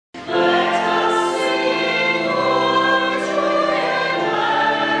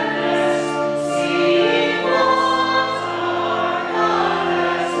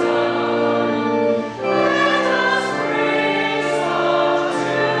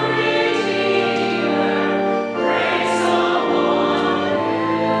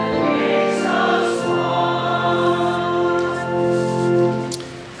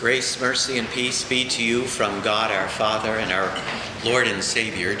Mercy and peace be to you from God our Father and our Lord and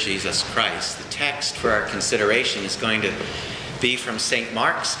Savior, Jesus Christ. The text for our consideration is going to be from St.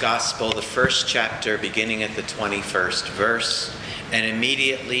 Mark's Gospel, the first chapter, beginning at the 21st verse. And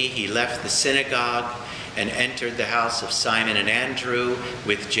immediately he left the synagogue and entered the house of Simon and Andrew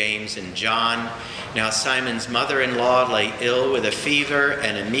with James and John. Now Simon's mother-in-law lay ill with a fever,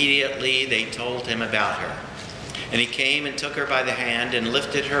 and immediately they told him about her. And he came and took her by the hand and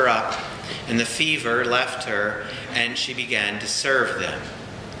lifted her up, and the fever left her, and she began to serve them.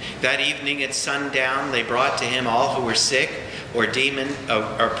 That evening at sundown they brought to him all who were sick or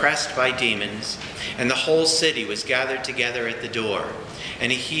oppressed by demons, and the whole city was gathered together at the door. And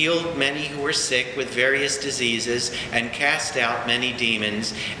he healed many who were sick with various diseases and cast out many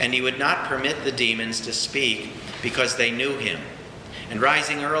demons, and he would not permit the demons to speak because they knew him. And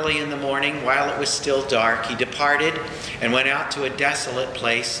rising early in the morning, while it was still dark, he departed and went out to a desolate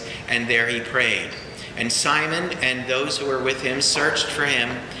place, and there he prayed. And Simon and those who were with him searched for him,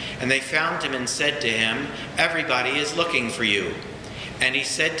 and they found him and said to him, "Everybody is looking for you." And he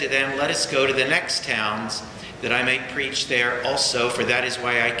said to them, "Let us go to the next towns, that I may preach there also, for that is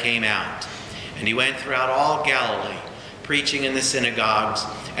why I came out." And he went throughout all Galilee, preaching in the synagogues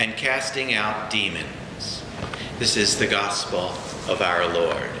and casting out demons. This is the gospel of our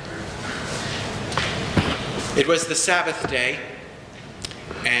Lord. It was the Sabbath day,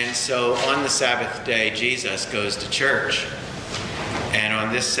 and so on the Sabbath day, Jesus goes to church. And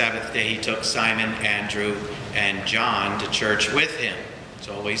on this Sabbath day, he took Simon, Andrew, and John to church with him. It's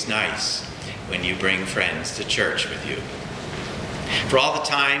always nice when you bring friends to church with you. For all the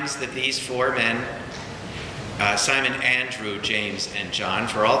times that these four men, Simon, Andrew, James, and John,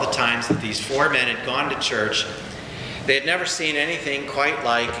 for all the times that these four men had gone to church, they had never seen anything quite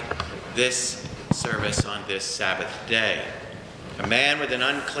like this service on this Sabbath day. A man with an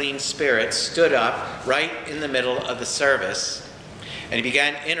unclean spirit stood up right in the middle of the service, and he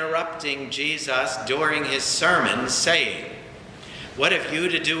began interrupting Jesus during his sermon, saying, "What have you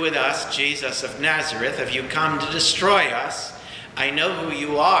to do with us, Jesus of Nazareth? Have you come to destroy us? I know who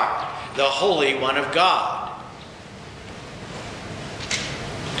you are, the Holy One of God."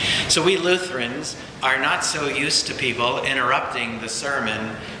 So we Lutherans are not so used to people interrupting the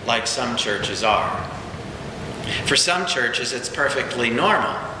sermon like some churches are. For some churches, it's perfectly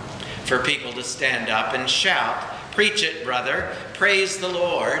normal for people to stand up and shout, "Preach it, brother, praise the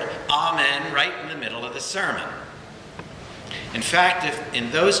Lord, amen," right in the middle of the sermon. In fact, if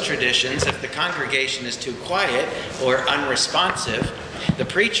in those traditions, if the congregation is too quiet or unresponsive, the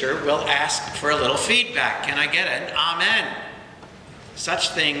preacher will ask for a little feedback. "Can I get an amen?" Such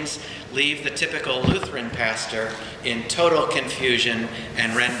things leave the typical Lutheran pastor in total confusion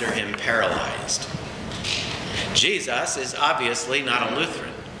and render him paralyzed. Jesus is obviously not a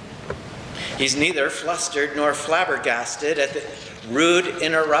Lutheran. He's neither flustered nor flabbergasted at the rude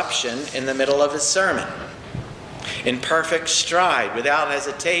interruption in the middle of his sermon. In perfect stride, without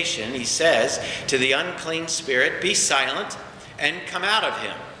hesitation, he says to the unclean spirit, "Be silent and come out of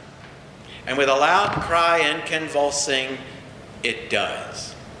him." And with a loud cry and convulsing, it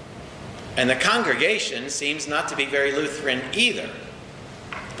does. And the congregation seems not to be very Lutheran either.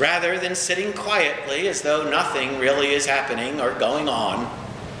 Rather than sitting quietly as though nothing really is happening or going on,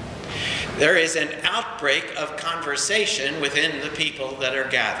 there is an outbreak of conversation within the people that are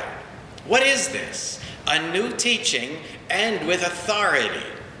gathered. What is this? A new teaching, and with authority.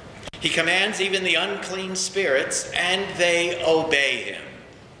 He commands even the unclean spirits, and they obey him.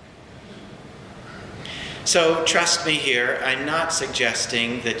 So trust me here, I'm not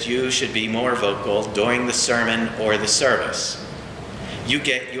suggesting that you should be more vocal during the sermon or the service. You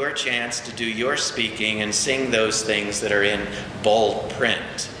get your chance to do your speaking and sing those things that are in bold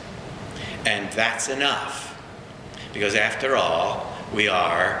print. And that's enough, because after all, we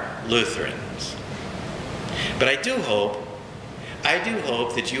are Lutherans. But I do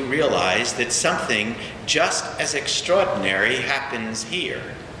hope that you realize that something just as extraordinary happens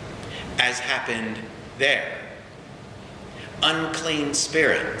here as happened there. Unclean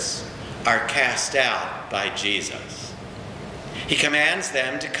spirits are cast out by Jesus. He commands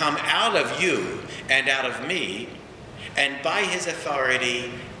them to come out of you and out of me, and by his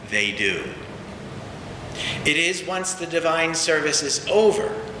authority, they do. It is once the divine service is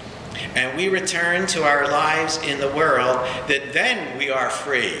over and we return to our lives in the world that then we are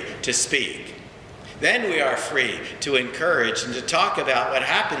free to speak. Then we are free to encourage and to talk about what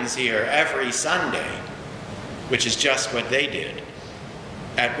happens here every Sunday, which is just what they did.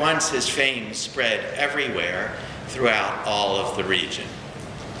 At once his fame spread everywhere throughout all of the region.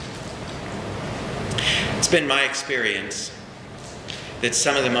 It's been my experience that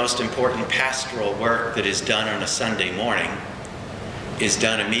some of the most important pastoral work that is done on a Sunday morning is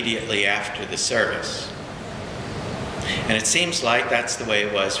done immediately after the service. And it seems like that's the way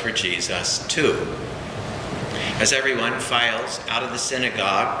it was for Jesus too. As everyone files out of the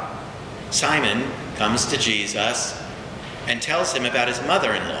synagogue, Simon comes to Jesus and tells him about his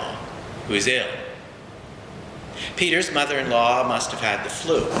mother-in-law, who is ill. Peter's mother-in-law must have had the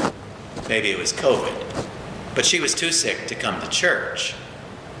flu. Maybe it was COVID. But she was too sick to come to church.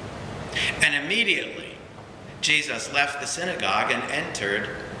 And immediately, Jesus left the synagogue and entered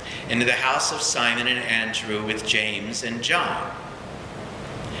into the house of Simon and Andrew with James and John.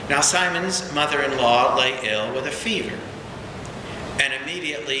 Now Simon's mother-in-law lay ill with a fever, and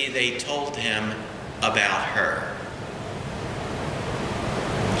immediately they told him about her.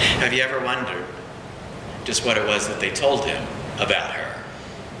 Have you ever wondered just what it was that they told him about her?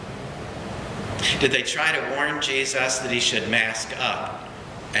 Did they try to warn Jesus that he should mask up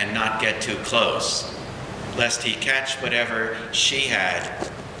and not get too close, lest he catch whatever she had,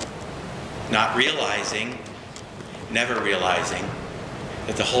 not realizing, never realizing,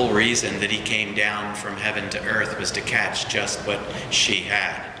 that the whole reason that he came down from heaven to earth was to catch just what she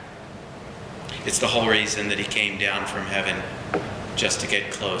had. It's the whole reason that he came down from heaven, just to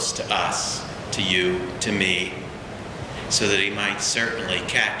get close to us, to you, to me, so that he might certainly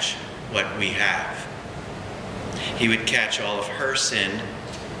catch what we have. He would catch all of her sin.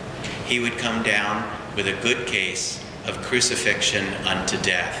 He would come down with a good case of crucifixion unto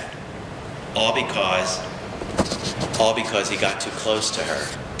death, all because he got too close to her.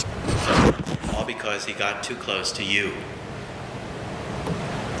 All because he got too close to you.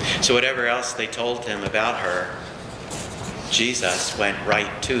 So whatever else they told him about her, Jesus went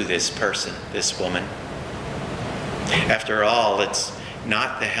right to this person, this woman. After all, it's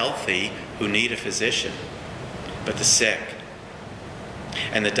not the healthy who need a physician, but the sick.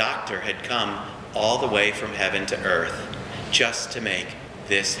 And the doctor had come all the way from heaven to earth just to make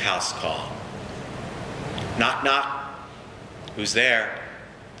this house call. Knock, knock. Who's there?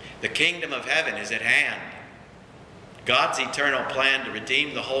 The kingdom of heaven is at hand. God's eternal plan to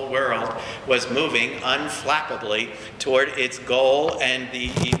redeem the whole world was moving unflappably toward its goal and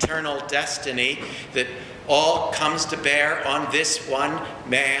the eternal destiny that all comes to bear on this one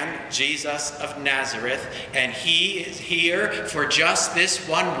man, Jesus of Nazareth, and he is here for just this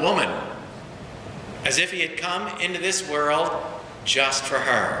one woman, as if he had come into this world just for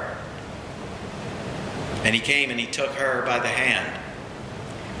her. And he came and he took her by the hand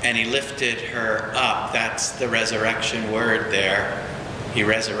and he lifted her up. That's the resurrection word there. He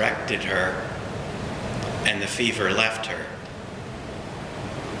resurrected her and the fever left her.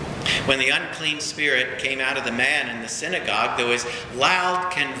 When the unclean spirit came out of the man in the synagogue, there was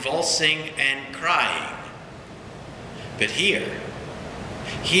loud convulsing and crying. But here,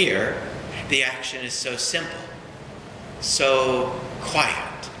 the action is so simple, so quiet.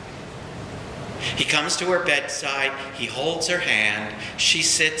 He comes to her bedside, he holds her hand, she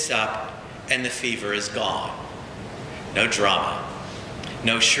sits up, and the fever is gone. No drama,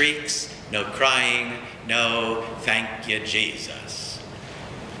 no shrieks, no crying, no thank you, Jesus.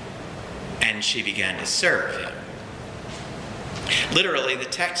 And she began to serve him. Literally, the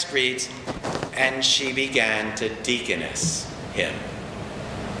text reads, and she began to deaconess him.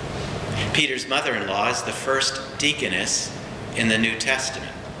 Peter's mother-in-law is the first deaconess in the New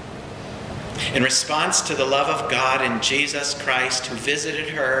Testament. In response to the love of God in Jesus Christ, who visited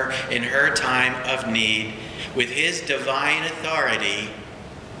her in her time of need with his divine authority,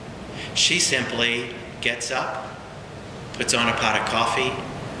 she simply gets up, puts on a pot of coffee,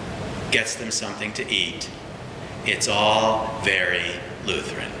 gets them something to eat. It's all very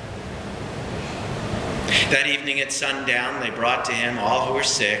Lutheran. That evening at sundown, they brought to him all who were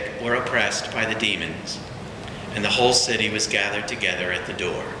sick or oppressed by the demons, and the whole city was gathered together at the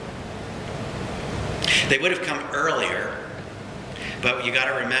door. They would have come earlier, but you got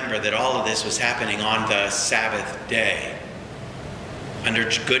to remember that all of this was happening on the Sabbath day. Under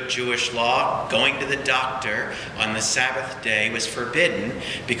good Jewish law, going to the doctor on the Sabbath day was forbidden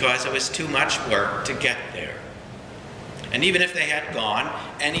because it was too much work to get there. And even if they had gone,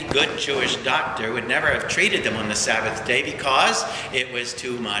 any good Jewish doctor would never have treated them on the Sabbath day because it was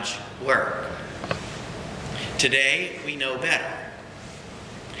too much work. Today, we know better.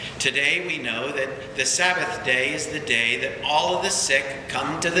 Today we know that the Sabbath day is the day that all of the sick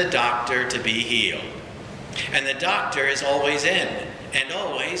come to the doctor to be healed. And the doctor is always in and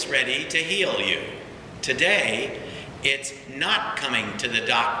always ready to heal you. Today, it's not coming to the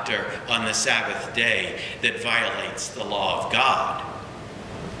doctor on the Sabbath day that violates the law of God,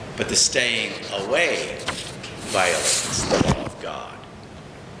 but the staying away violates the law of God.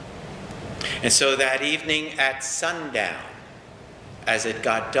 And so that evening at sundown, as it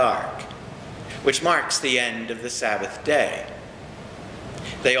got dark, which marks the end of the Sabbath day,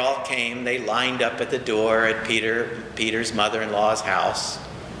 they all came, they lined up at the door at Peter's mother-in-law's house.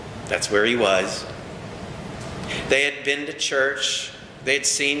 That's where he was. They had been to church. They had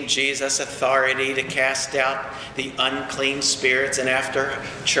seen Jesus' authority to cast out the unclean spirits, and after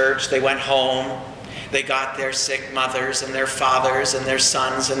church they went home. They got their sick mothers and their fathers and their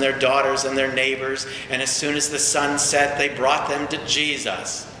sons and their daughters and their neighbors, and as soon as the sun set, they brought them to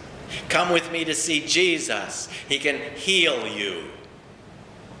Jesus. Come with me to see Jesus. He can heal you.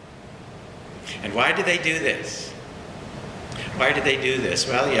 And why did they do this? Why did they do this?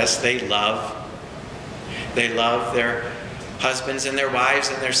 Well, yes, they love their husbands and their wives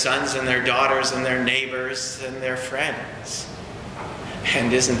and their sons and their daughters and their neighbors and their friends.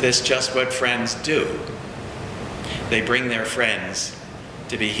 And isn't this just what friends do? They bring their friends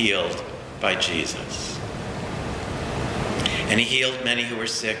to be healed by Jesus. And he healed many who were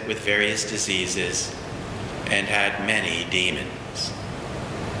sick with various diseases and had many demons.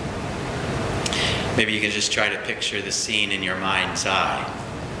 Maybe you can just try to picture the scene in your mind's eye.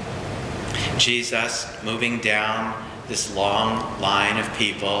 Jesus moving down this long line of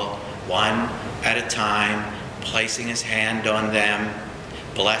people, one at a time, placing his hand on them,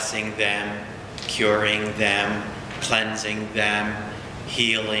 blessing them, curing them, cleansing them,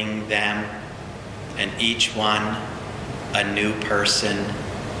 healing them, and each one a new person.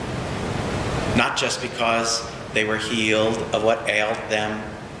 Not just because they were healed of what ailed them,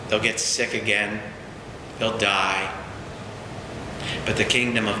 they'll get sick again, they'll die, but the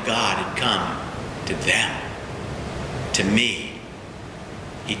kingdom of God had come to them, to me.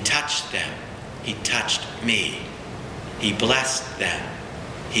 He touched them. He touched me. He blessed them.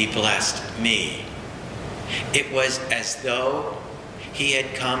 He blessed me. It was as though he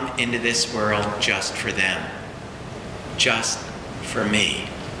had come into this world just for them, just for me.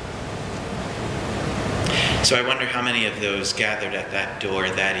 So I wonder how many of those gathered at that door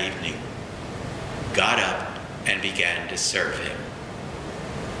that evening got up and began to serve him.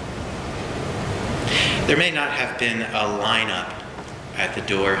 There may not have been a lineup at the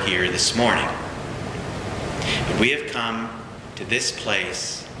door here this morning, but we have come to this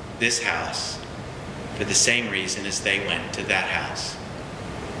place, this house, for the same reason as they went to that house.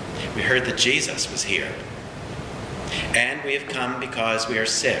 We heard that Jesus was here, and we have come because we are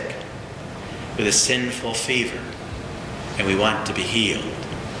sick with a sinful fever, and we want to be healed.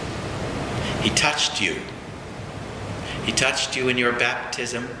 He touched you. He touched you in your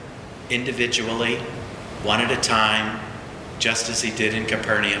baptism, individually, one at a time, just as he did in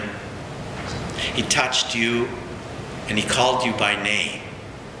Capernaum. He touched you, and he called you by name.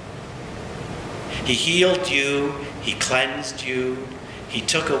 He healed you, he cleansed you, he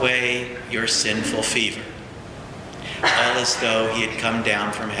took away your sinful fever, all as though he had come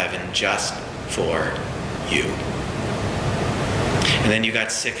down from heaven just for you. And then you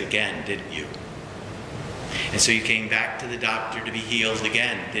got sick again, didn't you? And so you came back to the doctor to be healed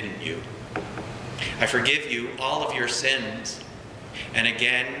again, didn't you? I forgive you all of your sins. And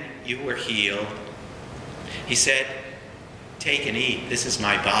again, you were healed. He said, take and eat. This is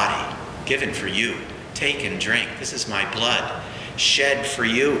my body, given for you. Take and drink. This is my blood, shed for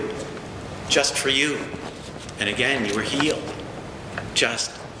you, just for you. And again, you were healed.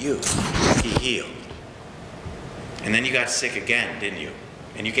 Just you. He healed. And then you got sick again, didn't you?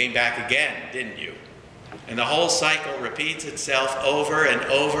 And you came back again, didn't you? And the whole cycle repeats itself over and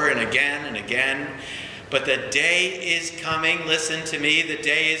over and again and again. But the day is coming, listen to me, the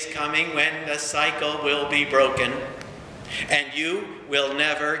day is coming when the cycle will be broken and you will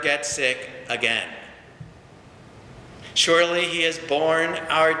never get sick again. Surely he has borne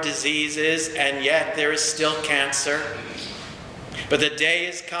our diseases, and yet there is still cancer. But the day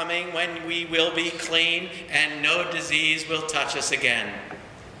is coming when we will be clean and no disease will touch us again.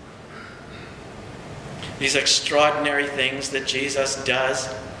 These extraordinary things that Jesus does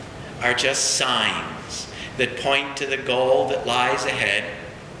are just signs that point to the goal that lies ahead.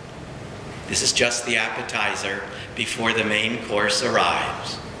 This is just the appetizer before the main course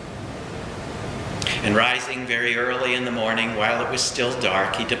arrives. And rising very early in the morning, while it was still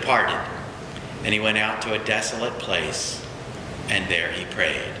dark, he departed, and he went out to a desolate place, and there he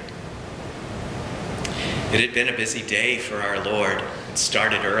prayed. It had been a busy day for our Lord. It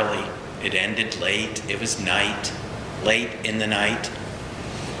started early. It ended late. It was night, late in the night.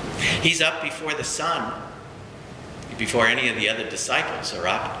 He's up before the sun, before any of the other disciples are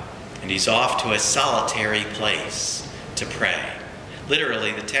up, and he's off to a solitary place to pray.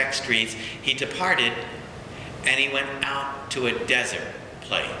 Literally, the text reads, he departed and he went out to a desert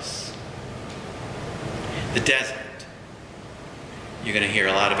place. The desert. You're going to hear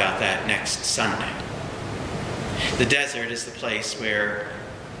a lot about that next Sunday. The desert is the place where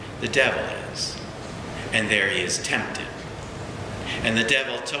the devil is, and there he is tempted. And the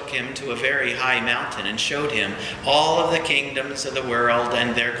devil took him to a very high mountain and showed him all of the kingdoms of the world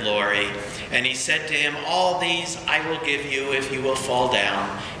and their glory. And he said to him, all these I will give you if you will fall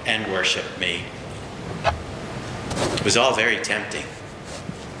down and worship me. It was all very tempting.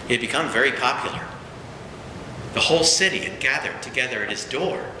 He had become very popular. The whole city had gathered together at his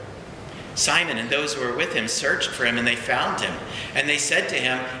door. Simon and those who were with him searched for him, and they found him. And they said to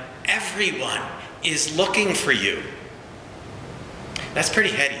him, everyone is looking for you. That's pretty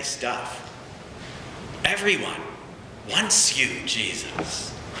heady stuff. Everyone wants you,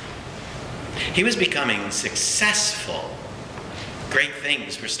 Jesus. He was becoming successful. Great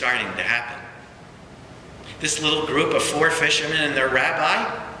things were starting to happen. This little group of 4 fishermen and their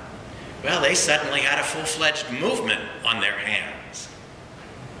rabbi, well, they suddenly had a full-fledged movement on their hands.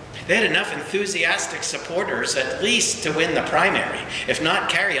 They had enough enthusiastic supporters at least to win the primary, if not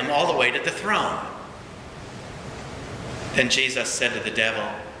carry them all the way to the throne. Then Jesus said to the devil,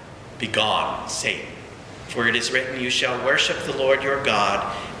 begone, Satan, for it is written, you shall worship the Lord your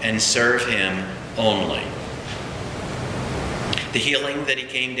God and serve him only. The healing that he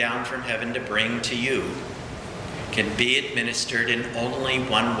came down from heaven to bring to you can be administered in only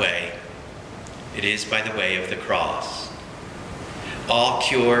one way. It is by the way of the cross. All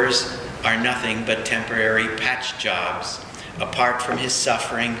cures are nothing but temporary patch jobs apart from his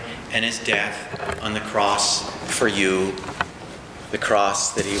suffering and his death on the cross for you, the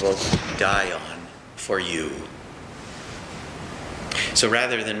cross that he will die on for you. So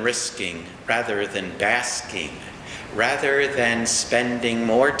rather than risking, rather than basking, rather than spending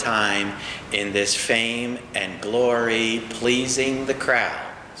more time in this fame and glory pleasing the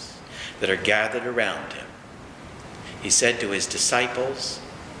crowds that are gathered around him, he said to his disciples,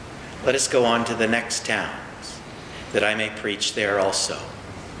 let us go on to the next towns, that I may preach there also,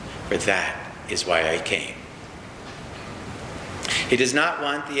 for that is why I came. He does not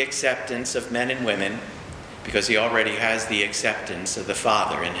want the acceptance of men and women, because he already has the acceptance of the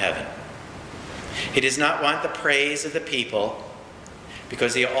Father in heaven. He does not want the praise of the people,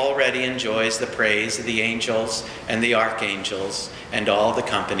 because he already enjoys the praise of the angels and the archangels and all the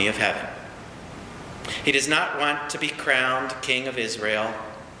company of heaven. He does not want to be crowned King of Israel,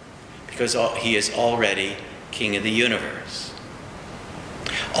 because he is already King of the universe.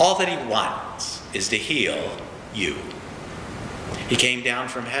 All that he wants is to heal you. He came down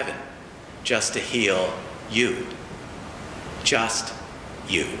from heaven just to heal you. Just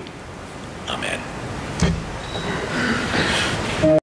you. Amen.